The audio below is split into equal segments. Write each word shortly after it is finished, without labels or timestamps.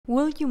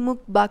Will you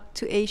move back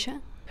to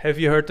Asia? Have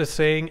you heard the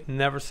saying,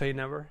 never say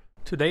never?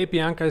 Today,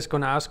 Bianca is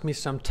going to ask me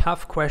some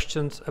tough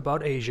questions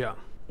about Asia.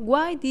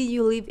 Why did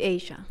you leave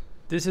Asia?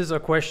 This is a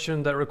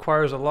question that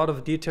requires a lot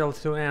of detail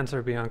to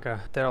answer,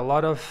 Bianca. There are a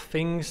lot of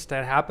things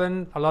that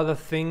happened, a lot of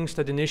things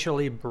that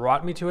initially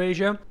brought me to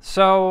Asia.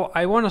 So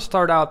I want to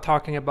start out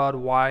talking about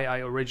why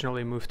I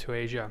originally moved to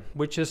Asia,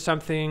 which is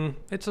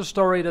it's a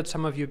story that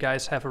some of you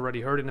guys have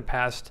already heard in the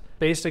past.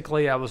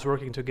 Basically, I was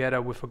working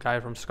together with a guy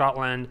from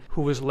Scotland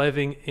who was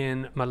living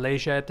in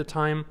Malaysia at the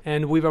time.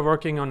 And we were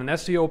working on an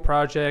SEO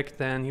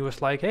project. And he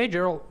was like, hey,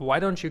 Gerald, why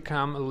don't you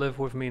come live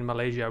with me in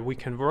Malaysia? We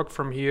can work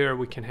from here.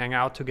 We can hang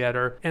out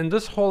together. And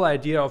this whole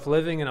idea of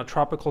living in a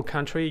tropical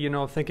country,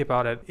 think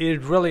about it.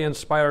 It really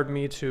inspired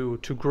me to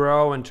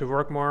grow and to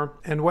work more.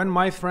 And when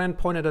my friend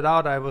pointed it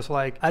out, I was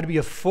like, I'd be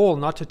a fool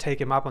not to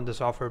take him up on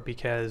this offer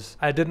because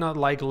I did not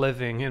like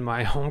living in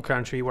my home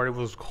country where it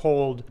was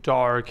cold,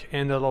 dark,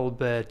 and a little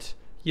bit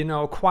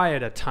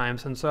quiet at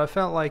times. And so I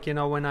felt like,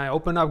 when I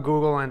opened up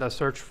Google and I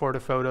searched for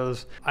the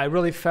photos, I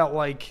really felt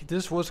like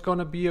this was going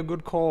to be a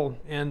good call.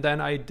 And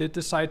then I did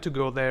decide to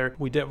go there.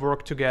 We did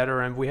work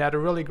together and we had a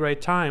really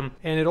great time.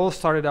 And it all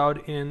started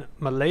out in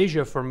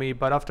Malaysia for me.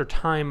 But after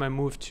time, I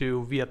moved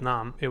to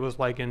Vietnam. It was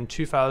like in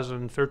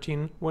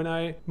 2013 when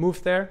I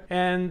moved there.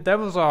 And that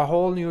was a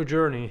whole new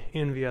journey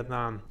in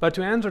Vietnam. But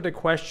to answer the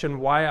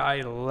question why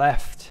I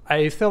left,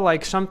 I feel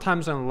like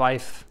sometimes in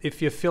life,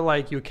 if you feel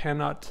like you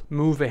cannot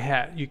move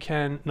ahead, you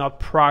cannot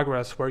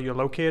progress where you're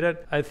located,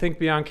 I think,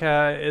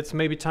 Bianca, it's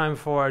maybe time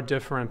for a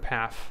different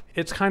path.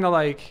 It's kind of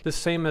like the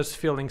same as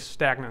feeling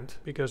stagnant,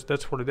 because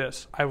that's what it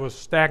is. I was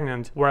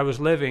stagnant where I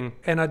was living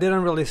and I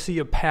didn't really see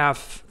a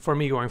path for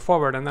me going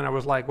forward. And then I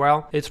was like,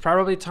 well, it's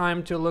probably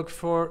time to look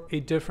for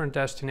a different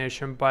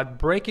destination. But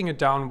breaking it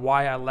down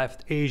why I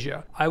left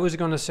Asia, I was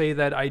going to say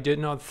that I did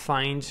not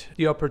find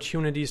the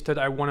opportunities that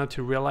I wanted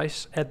to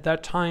realize at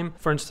that time.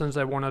 For instance,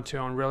 I wanted to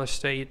own real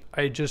estate.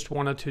 I just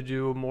wanted to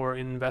do more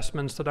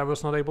investments that I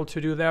was not able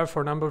to do there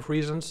for a number of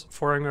reasons.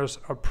 Foreigners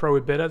are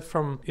prohibited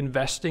from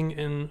investing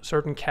in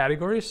certain categories.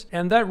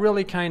 And that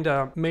really kind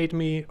of made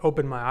me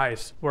open my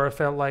eyes, where I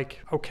felt like,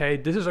 okay,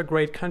 this is a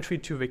great country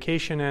to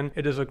vacation in.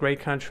 It is a great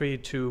country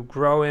to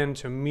grow in,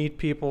 to meet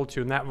people,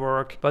 to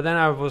network. But then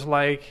I was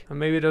like,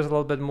 maybe there's a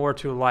little bit more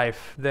to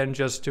life than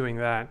just doing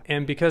that.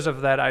 And because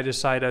of that, I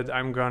decided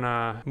I'm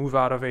gonna move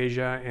out of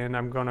Asia and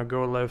I'm gonna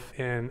go live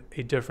in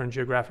a different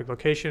geographic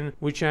location,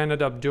 which I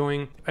ended up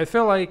doing. I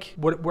feel like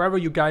wherever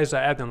you guys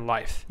are at in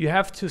life, you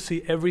have to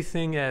see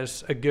everything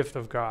as a gift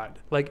of God.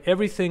 Like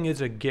everything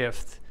is a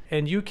gift.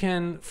 And you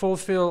can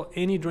fulfill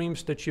any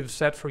dreams that you've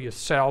set for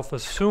yourself,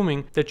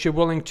 assuming that you're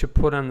willing to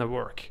put in the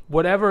work.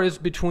 Whatever is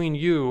between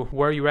you,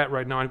 where you're at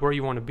right now and where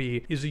you want to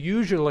be, is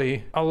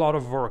usually a lot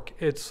of work.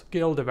 It's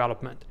skill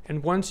development.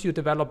 And once you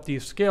develop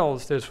these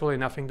skills, there's really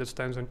nothing that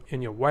stands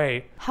in your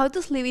way. How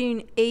does living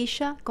in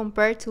Asia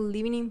compare to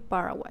living in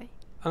Paraguay?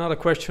 Another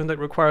question that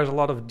requires a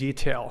lot of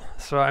detail.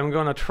 So I'm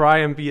going to try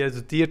and be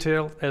as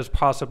detailed as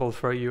possible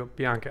for you,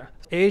 Bianca.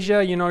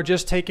 Asia,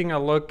 just taking a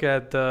look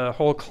at the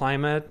whole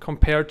climate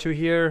compared to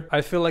here,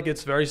 I feel like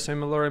it's very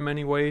similar in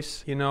many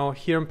ways.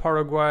 Here in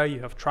Paraguay,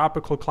 you have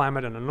tropical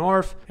climate in the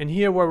north, and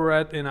here where we're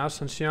at in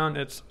Asuncion,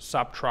 it's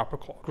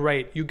subtropical.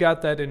 Great, you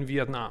got that in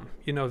Vietnam.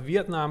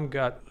 Vietnam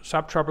got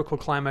subtropical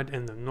climate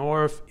in the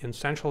north, in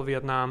central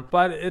Vietnam,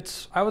 but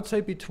it's, I would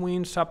say,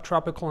 between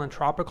subtropical and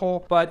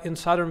tropical, but in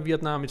southern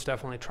Vietnam, it's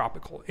definitely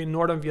tropical. In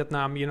northern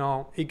Vietnam,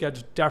 it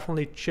gets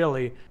definitely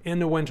chilly in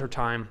the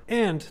wintertime.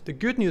 And the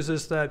good news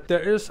is that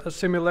there is a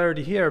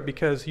similarity here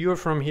because you're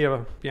from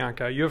here,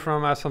 Bianca, you're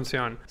from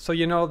Asuncion. So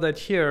you know that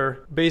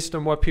here, based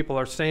on what people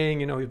are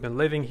saying, you've been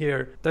living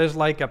here, there's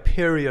like a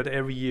period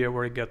every year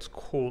where it gets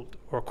cold.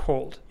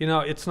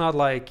 It's not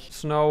like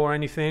snow or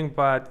anything,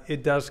 but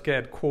it does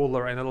get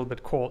cooler and a little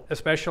bit cold,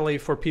 especially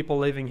for people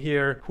living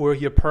here who are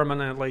here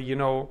permanently.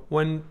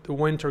 When the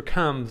winter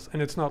comes,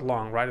 and it's not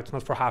long, right? It's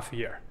not for half a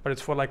year, but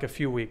it's for like a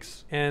few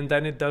weeks. And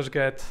then it does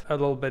get a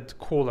little bit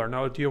cooler.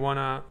 Now, do you want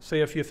to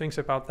say a few things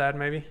about that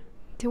maybe?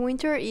 The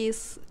winter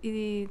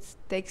it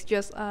takes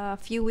just a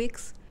few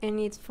weeks and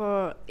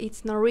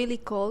it's not really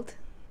cold,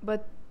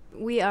 but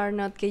we are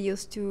not get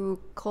used to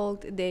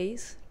cold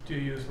days. Do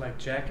you use like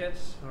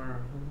jackets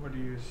or what do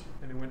you use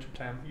in the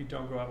wintertime? You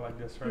don't go out like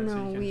this, right?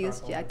 No, so we use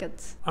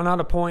jackets.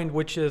 Another point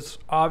which is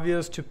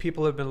obvious to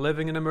people who have been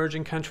living in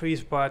emerging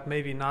countries, but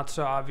maybe not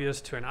so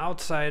obvious to an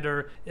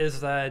outsider,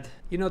 is that,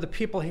 the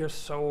people here are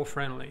so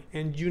friendly.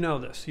 And you know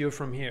this, you're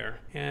from here.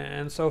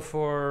 And so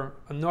for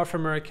a North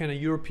American, a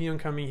European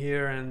coming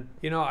here, and,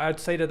 I'd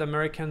say that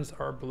Americans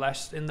are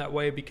blessed in that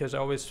way because I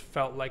always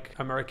felt like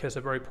America is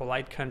a very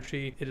polite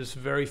country. It is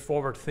very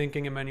forward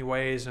thinking in many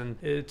ways, and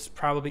it's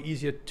probably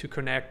easier to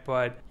connect.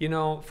 But,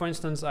 for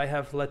instance, I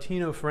have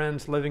Latino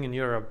friends living in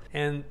Europe,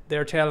 and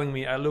they're telling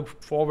me I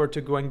look forward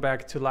to going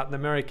back to Latin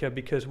America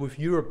because with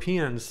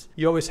Europeans,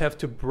 you always have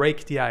to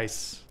break the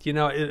ice. It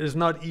is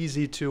not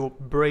easy to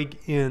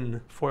break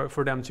in for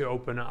them to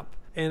open up.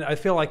 And I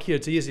feel like here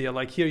it's easier.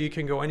 Like here you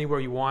can go anywhere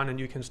you want and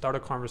you can start a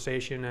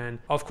conversation. And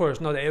of course,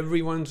 not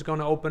everyone's going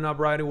to open up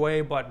right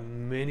away, but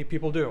many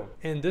people do.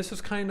 And this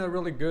is kind of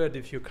really good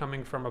if you're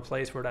coming from a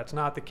place where that's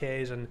not the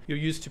case and you're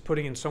used to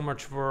putting in so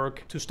much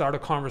work to start a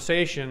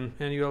conversation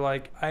and you're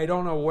like, I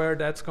don't know where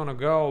that's going to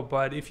go.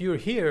 But if you're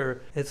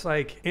here, it's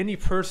like any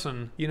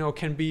person, you know,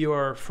 can be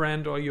your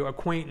friend or your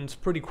acquaintance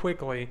pretty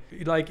quickly.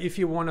 Like if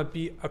you want to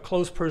be a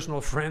close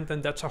personal friend,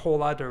 then that's a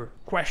whole other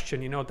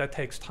question. You know, that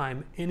takes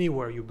time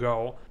anywhere you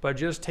go. But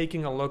just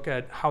taking a look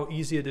at how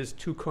easy it is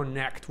to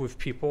connect with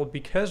people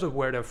because of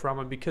where they're from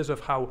and because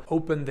of how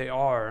open they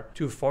are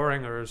to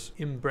foreigners,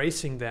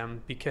 embracing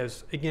them,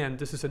 because again,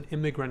 this is an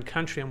immigrant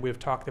country and we've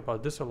talked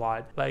about this a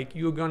lot. Like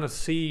you're gonna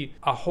see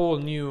a whole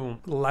new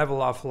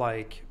level of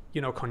like, you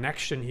know,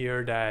 connection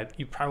here that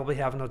you probably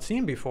have not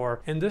seen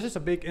before. And this is a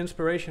big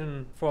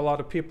inspiration for a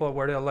lot of people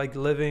where they're like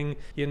living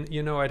in,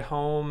 you know, at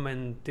home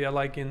and they're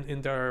like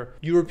in their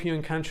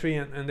European country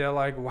and they're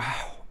like,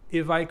 wow,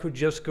 if I could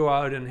just go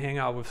out and hang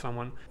out with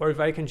someone, or if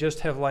I can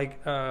just have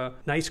like a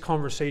nice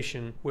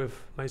conversation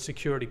with my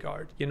security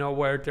guard, you know,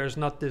 where there's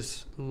not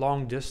this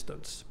long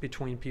distance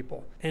between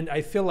people. And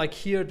I feel like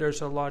here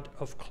there's a lot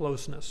of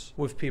closeness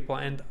with people.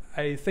 And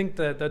I think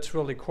that that's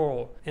really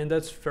cool. And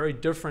that's very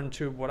different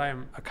to what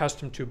I'm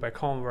accustomed to back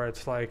home, where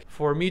it's like,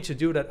 for me to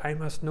do that, I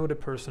must know the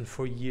person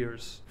for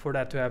years for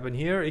that to happen.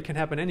 Here, it can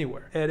happen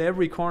anywhere. At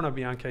every corner,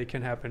 Bianca, it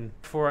can happen.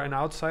 For an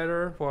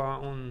outsider, for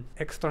un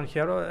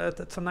extranjero,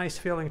 that's a nice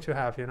feeling to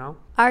have, you know?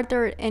 Are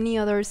there any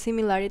other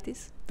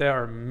similarities? There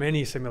are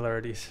many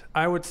similarities.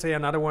 I would say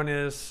another one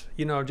is,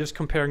 you know, just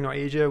comparing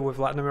Asia with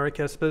Latin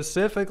America,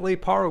 specifically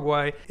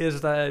Paraguay,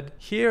 is that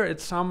here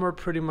it's summer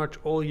pretty much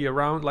all year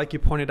round. Like you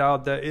pointed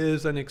out, there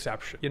is an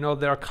exception. You know,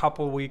 there are a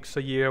couple weeks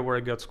a year where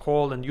it gets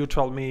cold and you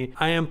told me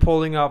I am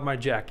pulling out my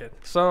jacket.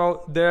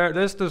 So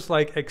there's this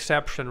like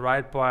exception,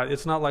 right? But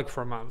it's not like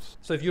for months.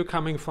 So if you're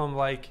coming from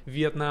like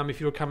Vietnam,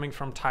 if you're coming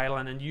from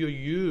Thailand and you're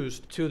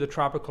used to the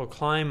tropical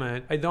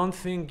climate, I don't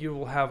think you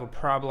will have a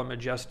problem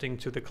adjusting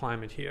to the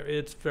climate here.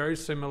 It's very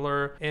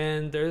similar,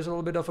 and there's a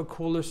little bit of a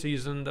cooler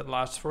season that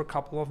lasts for a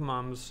couple of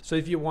months. So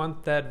if you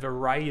want that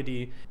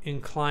variety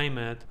in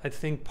climate, I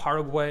think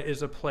Paraguay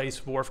is a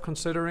place worth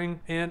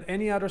considering. And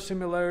any other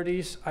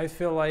similarities, I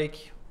feel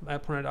like I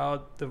pointed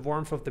out the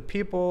warmth of the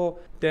people.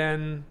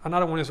 Then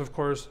another one is, of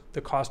course,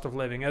 the cost of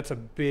living. That's a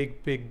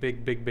big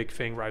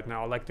thing right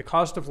now. Like the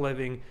cost of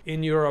living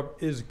in Europe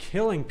is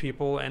killing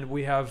people, and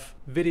we have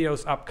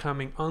videos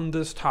upcoming on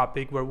this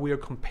topic where we are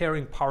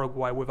comparing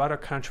Paraguay with other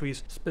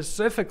countries,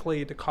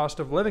 specifically the cost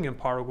of living in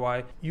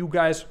Paraguay. You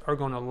guys are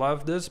gonna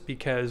love this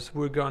because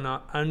we're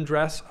gonna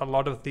undress a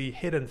lot of the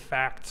hidden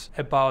facts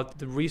about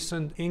the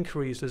recent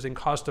increases in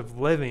cost of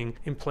living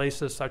in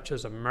places such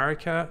as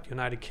America,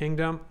 United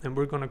Kingdom, and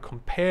we're gonna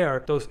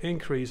compare those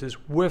increases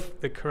with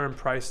the current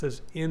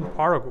prices in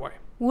Paraguay.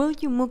 Will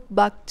you move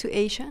back to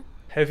Asia?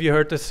 Have you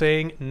heard the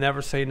saying,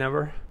 never say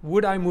never?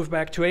 Would I move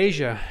back to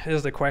Asia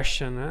is the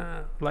question.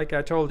 Like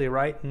I told you,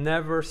 right?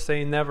 Never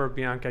say never,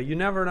 Bianca. You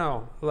never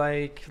know.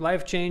 Like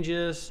life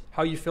changes,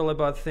 how you feel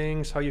about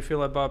things, how you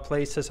feel about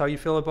places, how you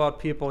feel about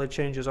people, it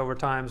changes over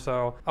time.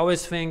 So I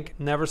always think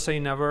never say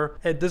never.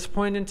 At this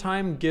point in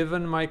time,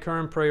 given my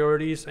current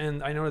priorities,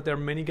 and I know that there are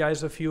many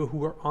guys of you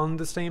who are on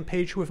the same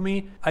page with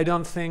me, I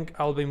don't think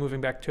I'll be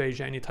moving back to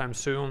Asia anytime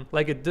soon.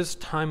 Like at this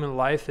time in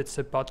life, it's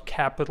about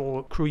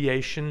capital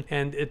creation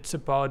and it's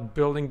about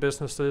building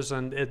businesses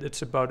and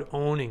it's about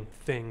owning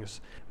things,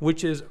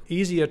 which is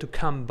easier to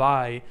come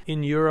by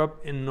in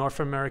Europe, in North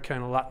America,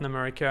 and Latin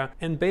America.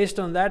 And based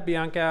on that,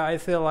 Bianca, I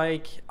feel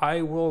like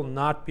I will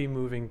not be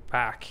moving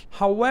back.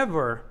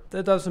 However,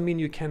 that doesn't mean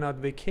you cannot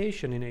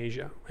vacation in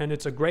Asia. And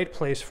it's a great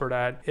place for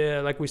that.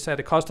 Like we said,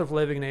 the cost of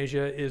living in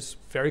Asia is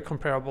very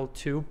comparable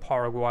to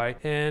Paraguay.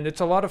 And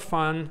it's a lot of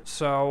fun.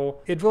 So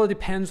it really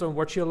depends on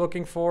what you're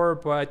looking for.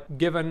 But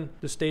given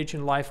the stage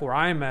in life where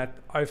I'm at,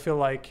 I feel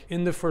like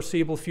in the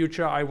foreseeable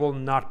future, I will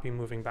not be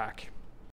moving back.